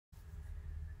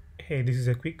Hey, this is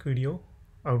a quick video.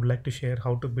 I would like to share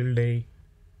how to build a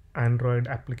Android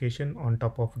application on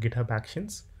top of GitHub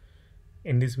Actions.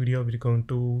 In this video, we're going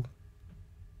to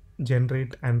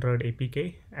generate Android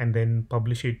APK and then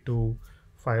publish it to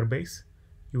Firebase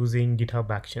using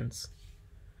GitHub Actions.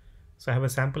 So I have a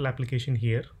sample application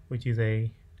here, which is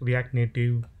a React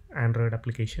Native Android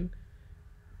application.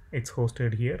 It's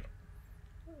hosted here.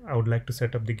 I would like to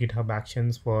set up the GitHub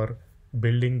Actions for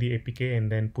building the APK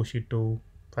and then push it to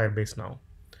Firebase now.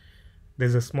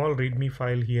 There's a small README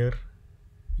file here.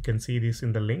 You can see this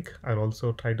in the link. I'll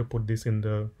also try to put this in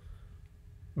the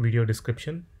video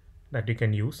description that you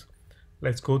can use.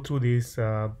 Let's go through this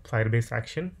Firebase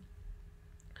action.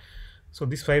 So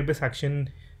this Firebase action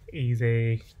is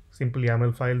a simple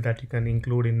YAML file that you can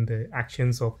include in the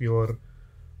actions of your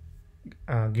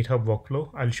GitHub workflow.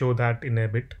 I'll show that in a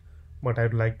bit, but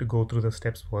I'd like to go through the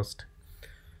steps first.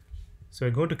 So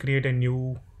we're going to create a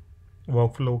new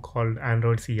workflow called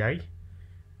Android CI,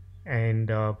 and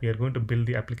we are going to build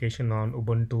the application on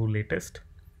Ubuntu latest.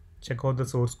 Check out the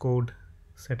source code,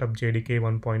 set up JDK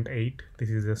 1.8. This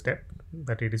is the step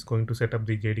that it is going to set up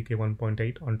the JDK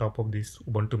 1.8 on top of this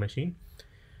Ubuntu machine.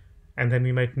 And then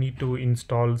we might need to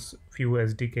install few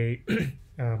SDK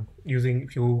using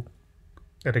few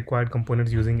required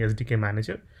components using SDK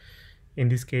manager. In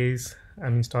this case,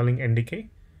 I'm installing NDK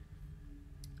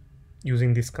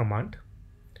using this command,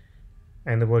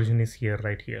 and the version is here,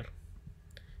 right here.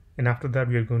 And after that,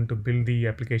 we are going to build the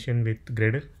application with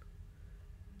Gradle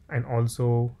and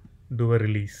also do a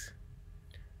release.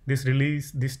 This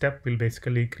step will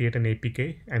basically create an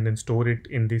APK and then store it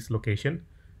in this location.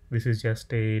 This is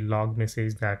just a log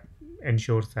message that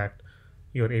ensures that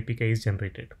your APK is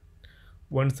generated.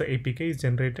 Once the APK is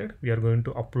generated, we are going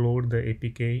to upload the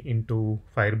APK into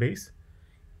Firebase.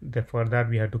 For that,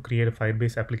 we have to create a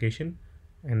Firebase application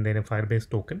and then a Firebase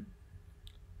token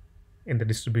in the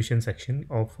distribution section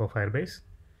of Firebase.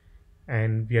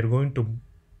 And we are going to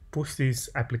push this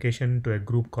application to a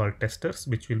group called testers,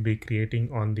 which will be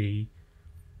creating on the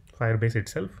Firebase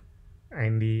itself,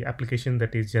 and the application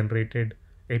that is generated,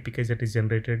 APK that is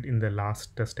generated in the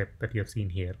last step that you have seen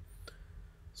here.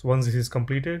 So once this is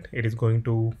completed, it is going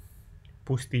to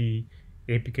push the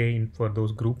APK in for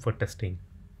those group for testing.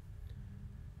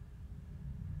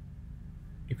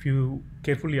 If you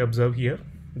carefully observe here,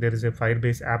 there is a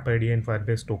Firebase app ID and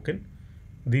Firebase token.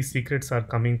 These secrets are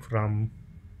coming from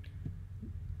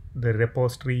the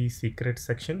repository secrets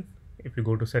section. If you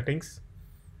go to settings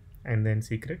and then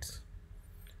secrets,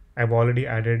 I've already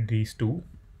added these two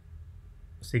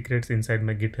secrets inside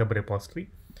my GitHub repository.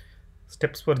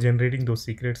 Steps for generating those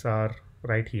secrets are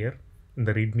right here in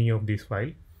the README of this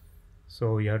file.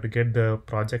 So you have to get the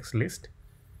projects list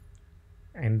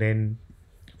and then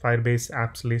Firebase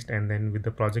apps list, and then with the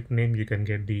project name you can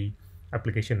get the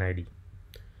application ID,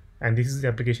 and this is the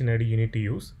application ID you need to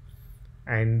use.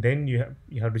 And then you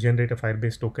have to generate a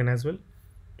Firebase token as well.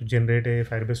 To generate a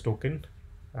Firebase token,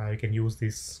 you can use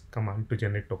this command to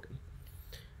generate token.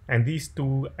 And these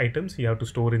two items you have to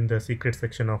store in the secret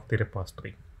section of the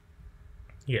repository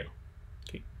here.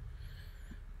 Okay.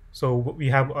 So we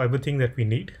have everything that we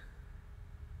need.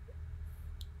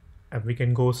 And we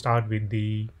can go start with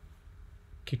the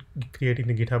creating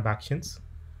the GitHub actions.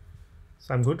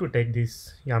 So I'm going to take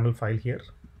this YAML file here,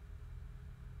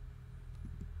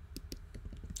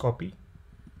 copy,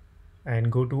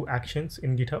 and go to actions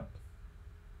in GitHub,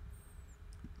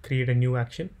 create a new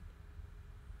action.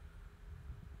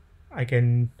 I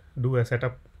can do a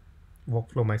setup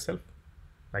workflow myself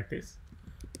like this,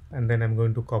 and then I'm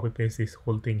going to copy paste this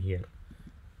whole thing here.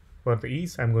 For the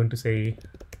ease, I'm going to say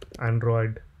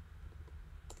Android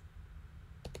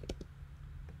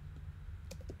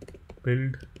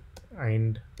build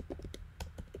and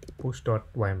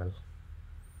push.yml.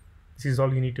 This is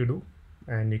all you need to do,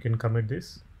 and you can commit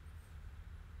this.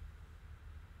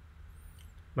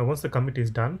 Now once the commit is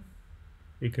done,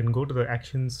 you can go to the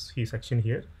actions section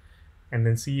here and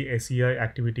then see a CI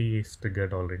activity is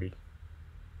triggered already.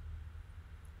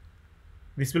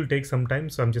 This will take some time,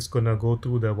 so I'm just gonna go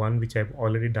through the one which I've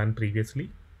already done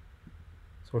previously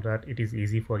so that it is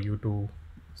easy for you to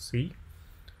see.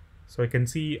 So I can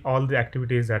see all the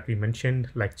activities that we mentioned,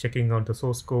 like checking out the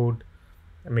source code,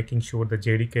 making sure the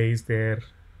JDK is there,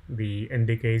 the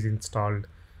NDK is installed,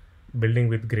 building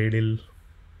with Gradle,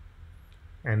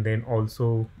 and then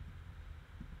also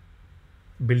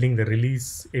building the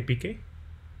release APK.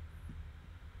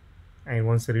 And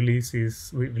once the release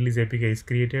APK is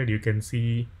created, you can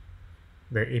see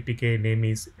the APK name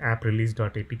is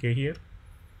apprelease.apk here.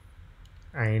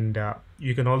 And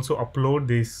you can also upload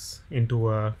this into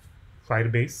a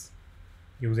Firebase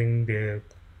using the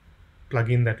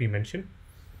plugin that we mentioned.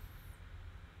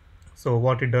 So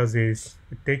what it does is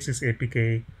it takes this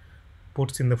APK,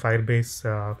 puts in the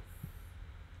Firebase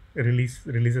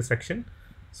releases section.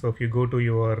 So if you go to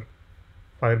your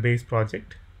Firebase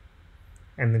project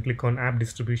and then click on app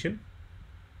distribution,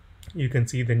 you can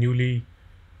see the newly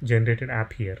generated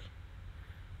app here.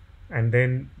 And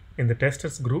then in the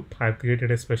testers group, I've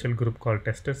created a special group called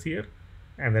testers here,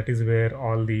 and that is where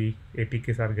all the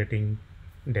APKs are getting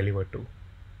delivered to.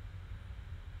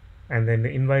 And then the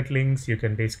invite links, you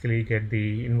can basically get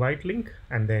the invite link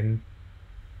and then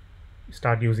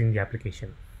start using the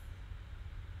application.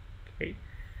 Okay.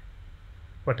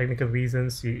 For technical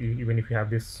reasons, even if you have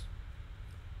this,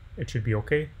 it should be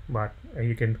okay, but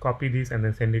you can copy this and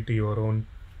then send it to your own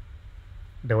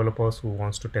developers who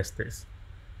wants to test this.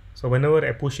 So whenever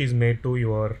a push is made to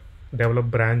your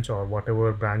develop branch or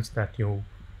whatever branch that you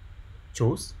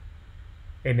choose,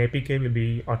 an APK will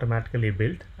be automatically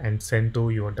built and sent to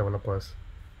your developers.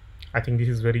 I think this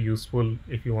is very useful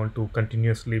if you want to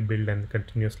continuously build and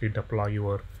continuously deploy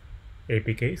your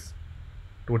APKs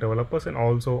to developers, and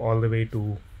also all the way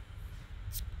to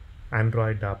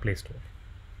Android Play Store.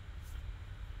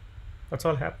 That's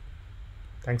all I have.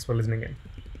 Thanks for listening in.